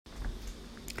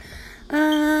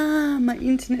my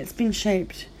internet's been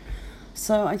shaped.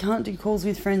 So I can't do calls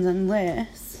with friends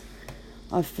unless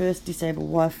I first disable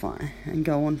Wi-Fi and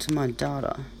go onto my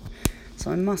data.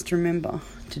 So I must remember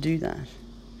to do that.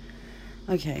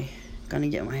 Okay, gonna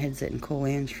get my headset and call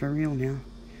Ange for real now.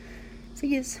 See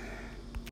yous.